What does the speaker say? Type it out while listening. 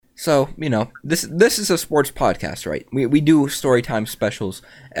So, this is a sports podcast, right? We do story time specials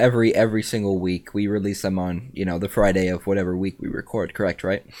every single week. We release them on, the Friday of whatever week we record, correct,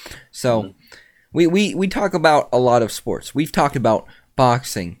 right? So, we talk about a lot of sports. We've talked about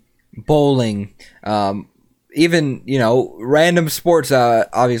boxing, bowling, even, random sports,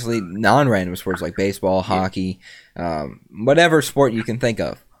 obviously non-random sports like baseball, hockey, whatever sport you can think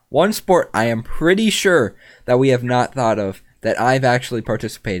of. One sport I am pretty sure that we have not thought of that I've actually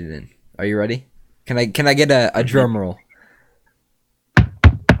participated in. Are you ready? Can I get a drum roll?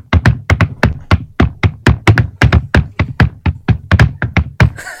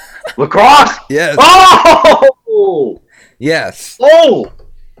 Lacrosse? Yes. Oh! Yes. Oh!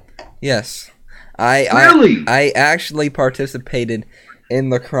 Yes. Really? I actually participated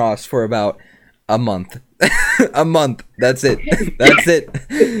in lacrosse for about a month. A month. That's it. That's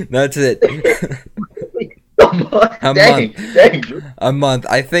it. That's it. A month.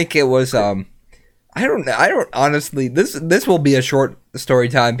 I think it was I don't honestly, this will be a short story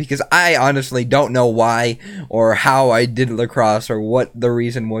time because I honestly don't know why or how I did lacrosse or what the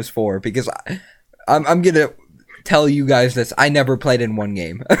reason was for, because I'm going to tell you guys this. I never played in one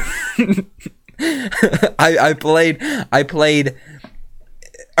game. I played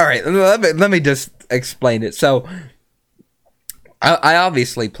all right, let me just explain it. So I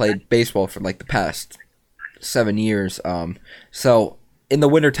obviously played baseball for like the past 7 years. So in the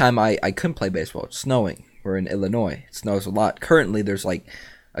wintertime, I couldn't play baseball. It's snowing. We're in Illinois. It snows a lot. Currently, there's like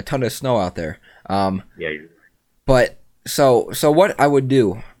a ton of snow out there. Yeah. But so what I would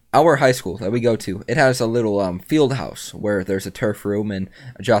do, our high school that we go to, it has a little field house where there's a turf room, and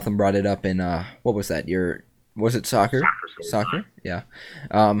Jotham brought it up in what was that? Was it soccer? Soccer? Yeah.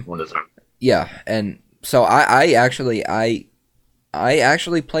 Yeah, and so I actually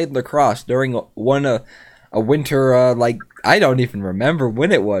played lacrosse during a winter, like, I don't even remember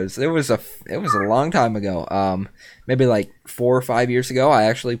when it was. It was a long time ago. Maybe like 4 or 5 years ago, I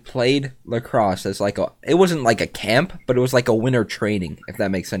actually played lacrosse as it wasn't like a camp, but it was like a winter training, if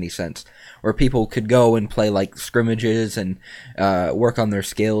that makes any sense, where people could go and play like scrimmages and work on their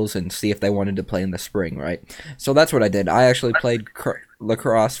skills and see if they wanted to play in the spring, right? So that's what I did. I actually played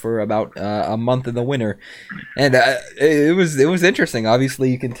lacrosse for about a month in the winter, and it was interesting.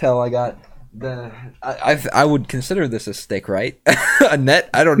 Obviously, you can tell I got I would consider this a stick, right? A net?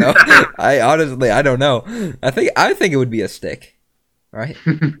 I don't know. I don't know. I think it would be a stick, right?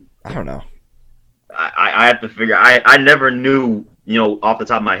 I don't know. I have to figure. I never knew, off the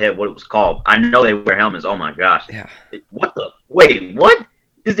top of my head what it was called. I know they wear helmets. Oh my gosh. Yeah. What the? Wait, what?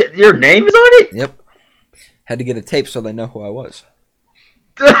 Is it your name is on it? Yep. Had to get a tape so they know who I was.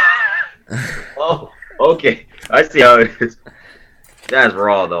 Oh, okay. I see how it is. That's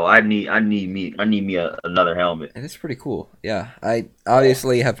raw though. I need me another helmet. And it's pretty cool. Yeah, I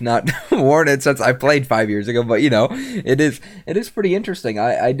obviously have not worn it since I played 5 years ago, but it is pretty interesting.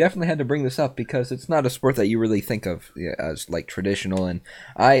 I definitely had to bring this up because it's not a sport that you really think of as like traditional, and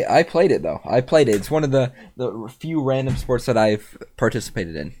I played it though. I played it. It's one of the few random sports that I've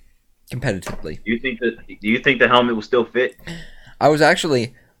participated in competitively. Do you think the helmet will still fit? I was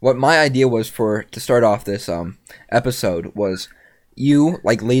actually, what my idea was to start off this episode was you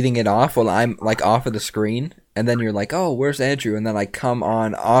like leading it off while I'm like off of the screen, and then you're like, oh, where's Andrew? And then I come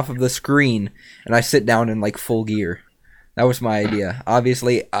on off of the screen and I sit down in like full gear. That was my idea.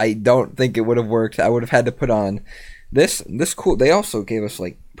 Obviously, I don't think it would have worked. I would have had to put on this cool. They also gave us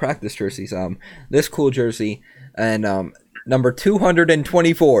like practice jerseys. This cool jersey and number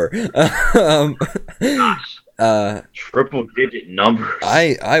 224. Triple digit numbers.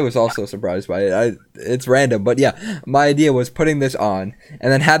 I was also surprised by it. It's random, but yeah, my idea was putting this on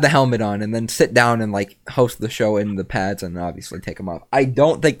and then have the helmet on and then sit down and like host the show in the pads and obviously take them off. I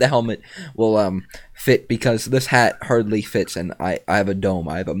don't think the helmet will fit because this hat hardly fits, and I have a dome.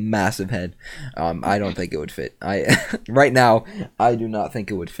 I have a massive head. I don't think it would fit. Right now I do not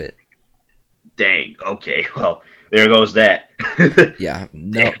think it would fit. Dang. Okay. Well, there goes that. Yeah,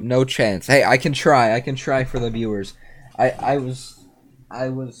 no chance. Hey, I can try for the viewers. I was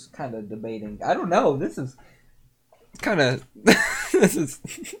kind of debating. I don't know. This is kind of this is.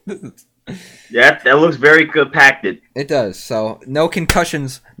 Yeah, that looks very compacted. It does. So no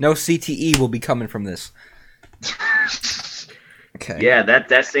concussions, no CTE will be coming from this. Okay. Yeah,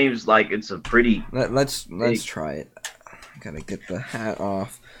 that seems like it's a pretty. Let's try it. Gotta get the hat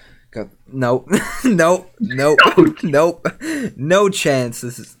off. Nope. No chance.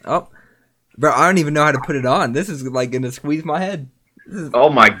 This is bro. I don't even know how to put it on. This is like gonna squeeze my head. Oh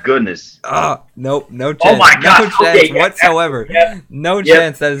my goodness. Nope. No chance. Oh my God. No chance whatsoever. Yeah. No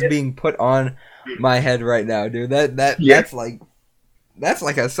chance that is being put on my head right now, dude. That's like That's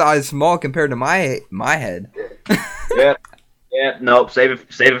like a size small compared to my head. Yeah. Yeah, nope. Save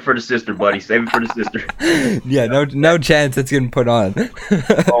it for the sister, buddy. Save it for the sister. Yeah, no chance it's getting put on.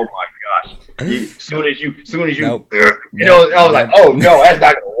 Oh my gosh! Soon as you, Nope. I was like, oh no, that's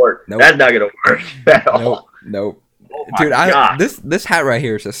not gonna work. Nope. That's not gonna work at all. Nope. Oh my Dude, gosh. this hat right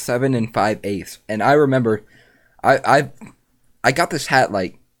here is a 7 5/8, and I remember, I got this hat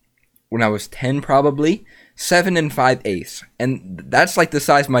like when I was 10 probably, 7 5/8, and that's like the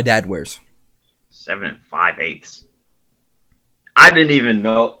size my dad wears. 7 5/8. I didn't even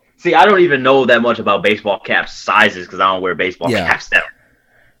know. See, I don't even know that much about baseball cap sizes because I don't wear baseball caps now.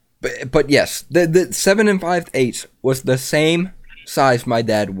 But yes, the 7 5/8 was the same size my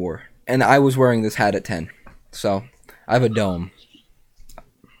dad wore, and I was wearing this hat at 10. So I have a dome.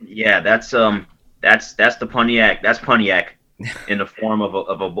 Yeah, that's the Pontiac. That's Pontiac in the form of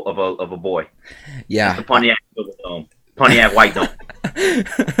a boy. Yeah, that's the Pontiac with a dome. Pontiac white dome.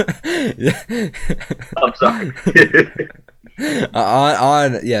 I'm sorry.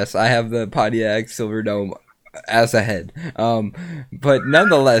 Yes, I have the Pontiac Silver Dome as a head. But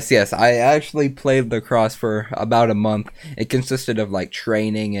nonetheless, yes, I actually played lacrosse for about a month. It consisted of like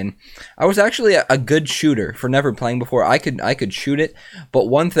training, and I was actually a good shooter for never playing before. I could shoot it, but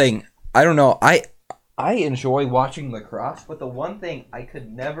one thing, I don't know, I enjoy watching lacrosse, but the one thing I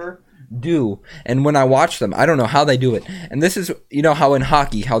could never do, and when I watch them, I don't know how they do it. And this is, you know how in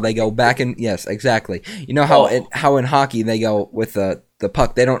hockey, how they go back and yes, exactly. You know how in hockey they go with the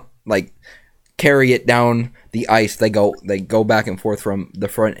puck, they don't like carry it down the ice. They go back and forth from the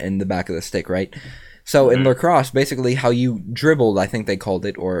front and the back of the stick, right? So in lacrosse, basically how you dribbled, I think they called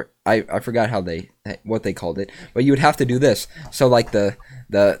it, or I forgot what they called it, but you would have to do this. So like the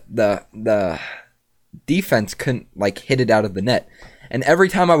defense couldn't like hit it out of the net. And every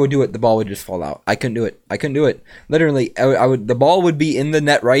time I would do it, the ball would just fall out. I couldn't do it. Literally, the ball would be in the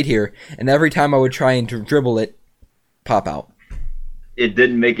net right here, and every time I would try and dribble it, pop out. It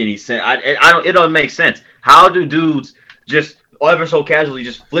didn't make any sense. It don't make sense. How do dudes just ever so casually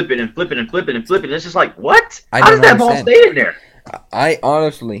just flip it and flip it and flip it and flip it? It's just like, what? How does that ball stay in there? I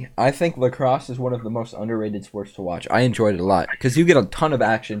think lacrosse is one of the most underrated sports to watch. I enjoyed it a lot because you get a ton of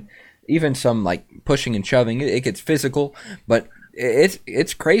action, even some like pushing and shoving. It gets physical, but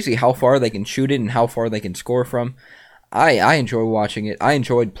it's crazy how far they can shoot it and how far they can score from. I enjoy watching it. I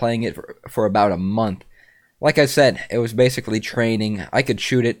enjoyed playing it for about a month. Like I said, it was basically training. I could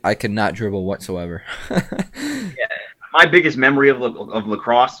shoot it. I could not dribble whatsoever. Yeah, my biggest memory of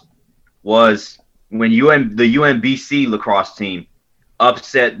lacrosse was when the UMBC lacrosse team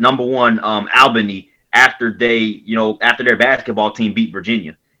upset #1 Albany after their basketball team beat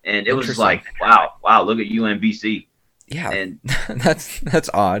Virginia, and it was just like, wow, look at UMBC. Yeah, and that's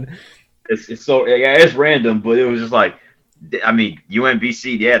odd. It's so it's random, but it was just like, I mean,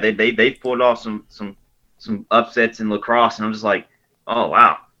 UMBC, yeah, they pulled off some upsets in lacrosse, and I'm just like, oh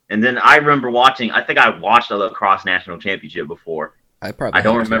wow. And then I remember watching. I think I watched a lacrosse national championship before. I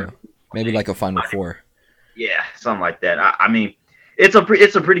don't remember. Maybe like a Final Four. Yeah, something like that. I mean, it's a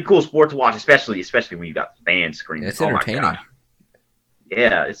pretty cool sport to watch, especially when you got fans screaming. It's entertaining. Oh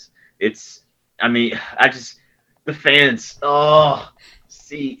yeah, it's. I mean, the fans. Oh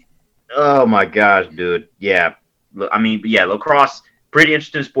my gosh, dude. Yeah, I mean, yeah, lacrosse, pretty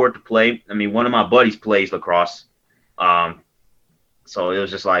interesting sport to play. I mean, one of my buddies plays lacrosse. So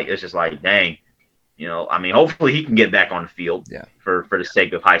it's just like, dang, I mean, hopefully he can get back on the field for the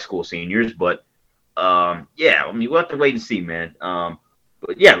sake of high school seniors. But, yeah, I mean, we'll have to wait and see, man.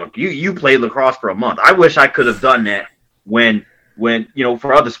 But yeah, look, you played lacrosse for a month. I wish I could have done that when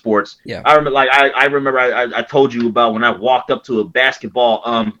for other sports. Yeah. I remember, I told you about when I walked up to a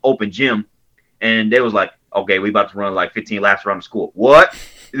basketball, open gym, and they was like, okay, we about to run like 15 laps around the school. What?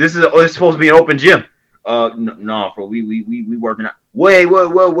 It's supposed to be an open gym. No, bro, we working out. Wait,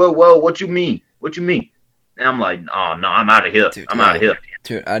 whoa, what you mean? And I'm like, oh no, I'm out of here. I'm out of here.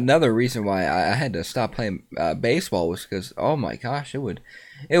 Dude, another reason why I had to stop playing baseball was because, oh my gosh,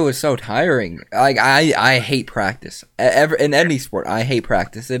 it was so tiring. Like I hate practice. In any sport, I hate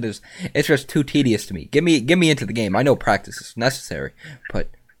practice. It's just too tedious to me. Get me into the game. I know practice is necessary, but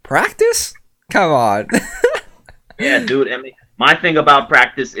practice? Come on. Yeah, dude. I mean, my thing about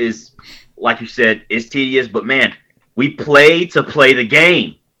practice is, like you said, it's tedious, but man, we play to play the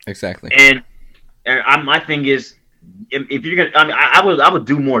game. Exactly. And my thing is, if you're gonna, I mean, I would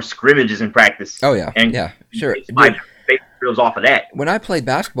do more scrimmages in practice. Oh yeah, and yeah, sure. My drills off of that. When I played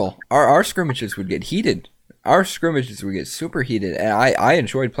basketball, our scrimmages would get heated. Our scrimmages would get super heated, and I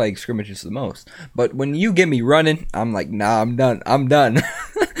enjoyed playing scrimmages the most. But when you get me running, I'm like, nah, I'm done.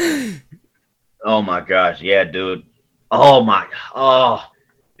 Oh my gosh, yeah, dude. Oh my. Oh,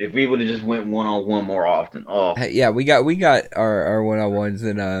 if we would have just went 1-on-1 more often. Oh, Hey, yeah, we got our 1-on-ones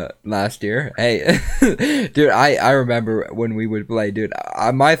in last year. Hey, dude, I remember when we would play, dude.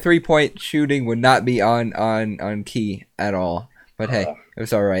 My 3-point shooting would not be on key at all. But hey, it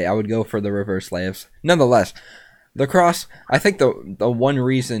was all right. I would go for the reverse layups. Nonetheless, lacrosse. I think the one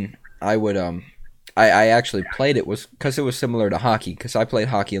reason I would I actually played it was because it was similar to hockey. Because I played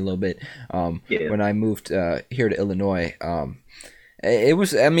hockey a little bit yeah. when I moved here to Illinois. It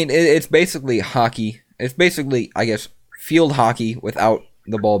was. I mean, it's basically hockey. It's basically, I guess, field hockey without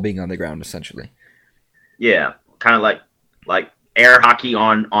the ball being on the ground, essentially. Yeah, kind of like air hockey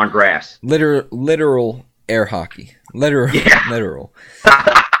on grass. Literal air hockey. Literal. Yeah. Literal.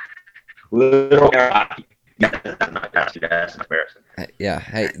 Literal air hockey. Yeah, that's embarrassing. Yeah.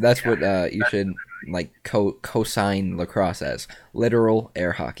 Hey, that's what you should like co-sign lacrosse as. Literal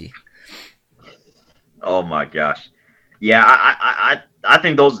air hockey. Oh my gosh. Yeah, I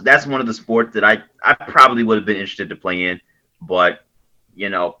think that's one of the sports that I probably would have been interested to play in, but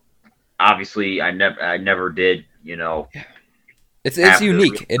obviously I never did. It's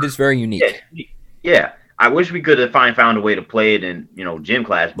unique. It is very unique. Yeah. I wish we could have found a way to play it in gym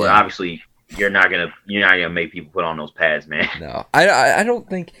class, but Yeah. obviously you're not gonna make people put on those pads, man. No, I don't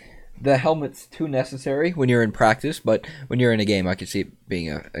think the helmet's too necessary when you're in practice, but when you're in a game, I could see it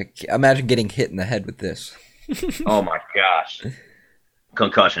being imagine getting hit in the head with this. Oh my gosh,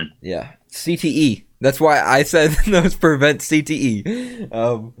 concussion. Yeah, CTE. That's why I said those prevent CTE.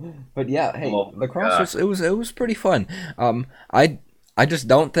 But yeah, hey, Oh, lacrosse it was pretty fun. I just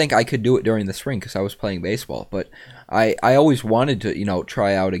don't think I could do it during the spring because I was playing baseball. But I always wanted to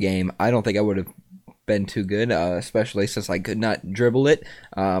try out a game. I don't think I would have been too good, especially since I could not dribble it.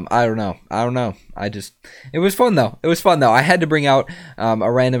 I don't know. It was fun though. I had to bring out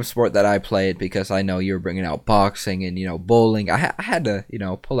a random sport that I played because I know you were bringing out boxing and bowling. I had to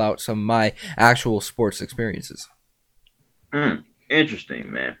pull out some of my actual sports experiences.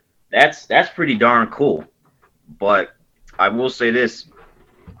 Interesting, man. That's pretty darn cool. But I will say this,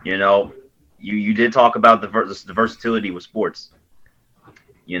 you did talk about the versatility with sports.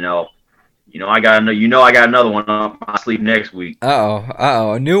 I got another one up my sleeve next week.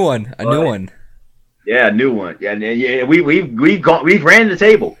 A new one. New one. Yeah, a new one. Yeah. We've ran the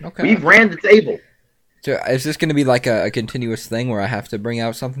table. Okay. We've ran the table. So is this going to be like a continuous thing where I have to bring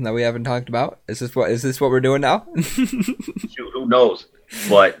out something that we haven't talked about? Is this what we're doing now? Shoot, who knows?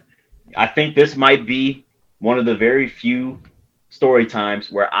 But I think this might be one of the very few story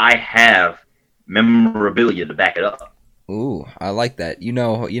times where I have memorabilia to back it up. Ooh, I like that.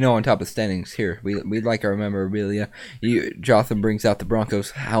 On top of standings here, we like our memorabilia. Jotham brings out the Broncos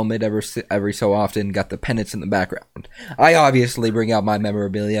helmet every so often. Got the pennants in the background. I obviously bring out my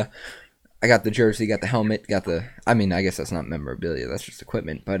memorabilia. I got the jersey, got the helmet, I guess that's not memorabilia. That's just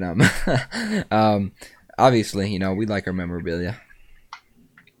equipment. But obviously, we like our memorabilia.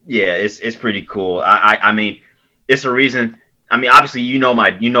 Yeah, it's pretty cool. I mean, it's a reason. I mean, obviously, you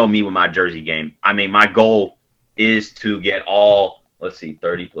know me with my jersey game. I mean, my goal is to get all,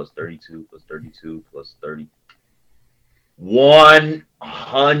 30 plus 32 plus 32 plus 30.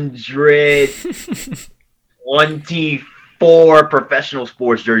 124 professional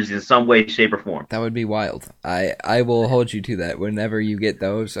sports jerseys in some way, shape, or form. That would be wild. I will hold you to that. Whenever you get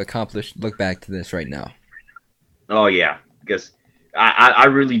those accomplished, look back to this right now. Oh, yeah. Because I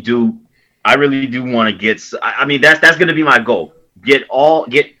really do want to get. I mean, that's going to be my goal. Get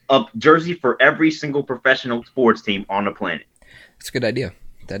a jersey for every single professional sports team on the planet. That's a good idea.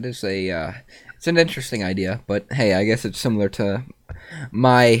 That is it's an interesting idea, but hey, I guess it's similar to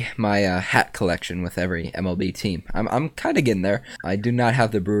my hat collection with every MLB team. I'm kind of getting there. I do not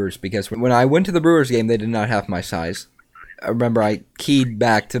have the Brewers because when I went to the Brewers game, they did not have my size. I remember I keyed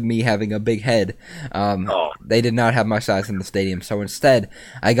back to me having a big head. They did not have my size in the stadium, so instead,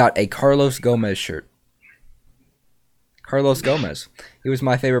 I got a Carlos Gomez shirt. Carlos Gomez. He was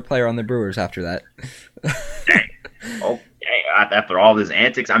my favorite player on the Brewers after that. Dang. Oh, dang. After all his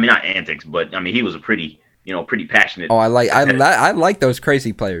antics, I mean, not antics, but I mean, he was a pretty passionate. Oh, I like those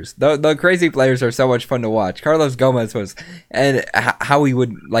crazy players. The crazy players are so much fun to watch. Carlos Gomez was, and how he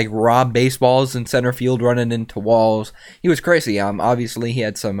would like rob baseballs in center field, running into walls. He was crazy. Obviously he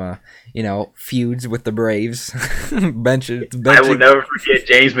had some feuds with the Braves. benches. I will never forget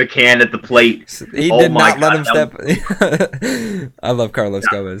James McCann at the plate. He did not let him step. I love Carlos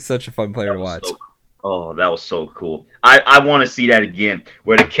Gomez. Such a fun player to watch. That was so cool. I want to see that again,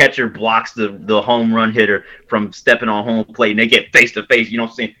 where the catcher blocks the home run hitter from stepping on home plate, and they get face to face. You know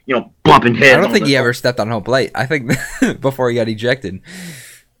what I'm saying? Bumping heads. I don't think he ever stepped on home plate. I think before he got ejected.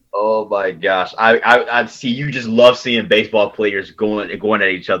 Oh my gosh, I see. You just love seeing baseball players going at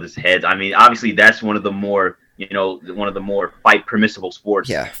each other's heads. I mean, obviously that's one of the more fight permissible sports.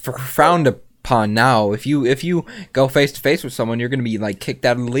 Yeah, frowned upon now. If you go face to face with someone, you're gonna be like kicked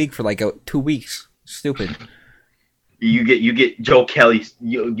out of the league for like 2 weeks. Stupid. You get Joe Kelly.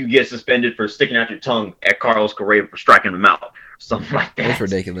 You get suspended for sticking out your tongue at Carlos Correa for striking him out. Something like that. It's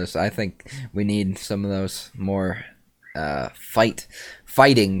ridiculous. I think we need some of those more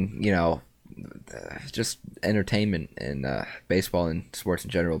fighting, just entertainment in baseball and sports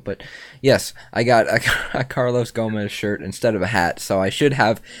in general. But yes, I got a Carlos Gomez shirt instead of a hat, so I should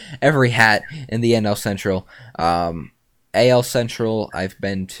have every hat in the NL Central. AL Central, I've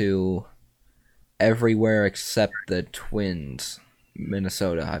been to everywhere except the Twins,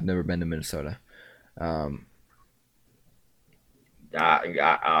 Minnesota. I've never been to Minnesota.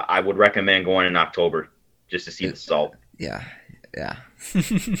 I would recommend going in October just to see the salt. Yeah.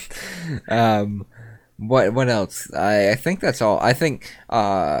 What else? I think that's all. I think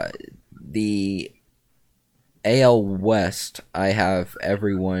the AL West, I have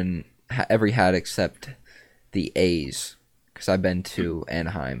every hat except the A's because I've been to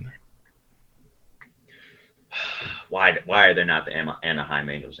Anaheim. Why are there not the Anaheim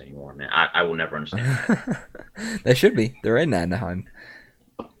Angels anymore, man? I will never understand that. They should be. They're in Anaheim.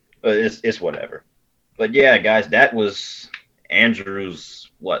 It's whatever. But yeah, guys, that was Andrew's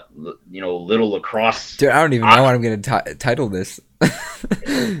little lacrosse. Dude, I don't even know what I'm going to title this.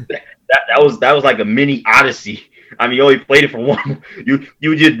 that was like a mini odyssey. I mean, you only played it for one.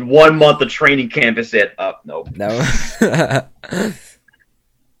 You did 1 month of training camp and said, no.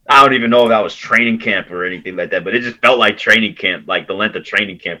 I don't even know if that was training camp or anything like that, but it just felt like training camp, like the length of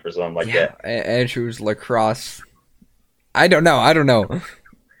training camp or something like that. Andrew's lacrosse. I don't know.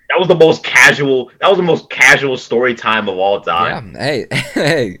 That was the most casual story time of all time. Yeah.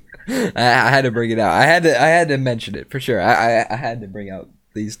 Hey. I had to bring it out. I had to mention it for sure. I had to bring out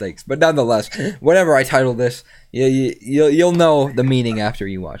these things, but nonetheless, whatever I title this, you'll know the meaning after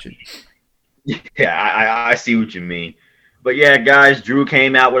you watch it. Yeah, I see what you mean. But yeah, guys, Drew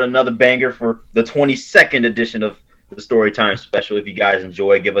came out with another banger for the 22nd edition of the Storytime Special. If you guys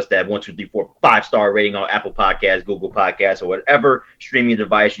enjoy, give us that 1, 2, 3, 4, 5-star rating on Apple Podcasts, Google Podcasts, or whatever streaming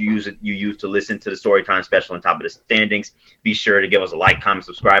device you use to listen to the Storytime Special on top of the standings. Be sure to give us a like, comment,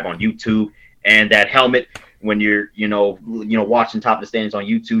 subscribe on YouTube, and that helmet when you're watching top of the standings on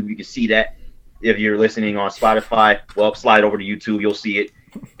YouTube, you can see that. If you're listening on Spotify, well, slide over to YouTube, you'll see it.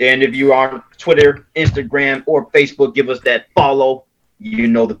 And if you are on Twitter, Instagram, or Facebook, give us that follow.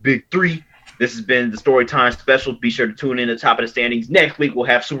 The big three. This has been the Storytime Special. Be sure to tune in to Top of the Standings. Next week, we'll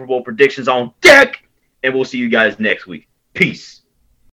have Super Bowl predictions on deck. And we'll see you guys next week. Peace.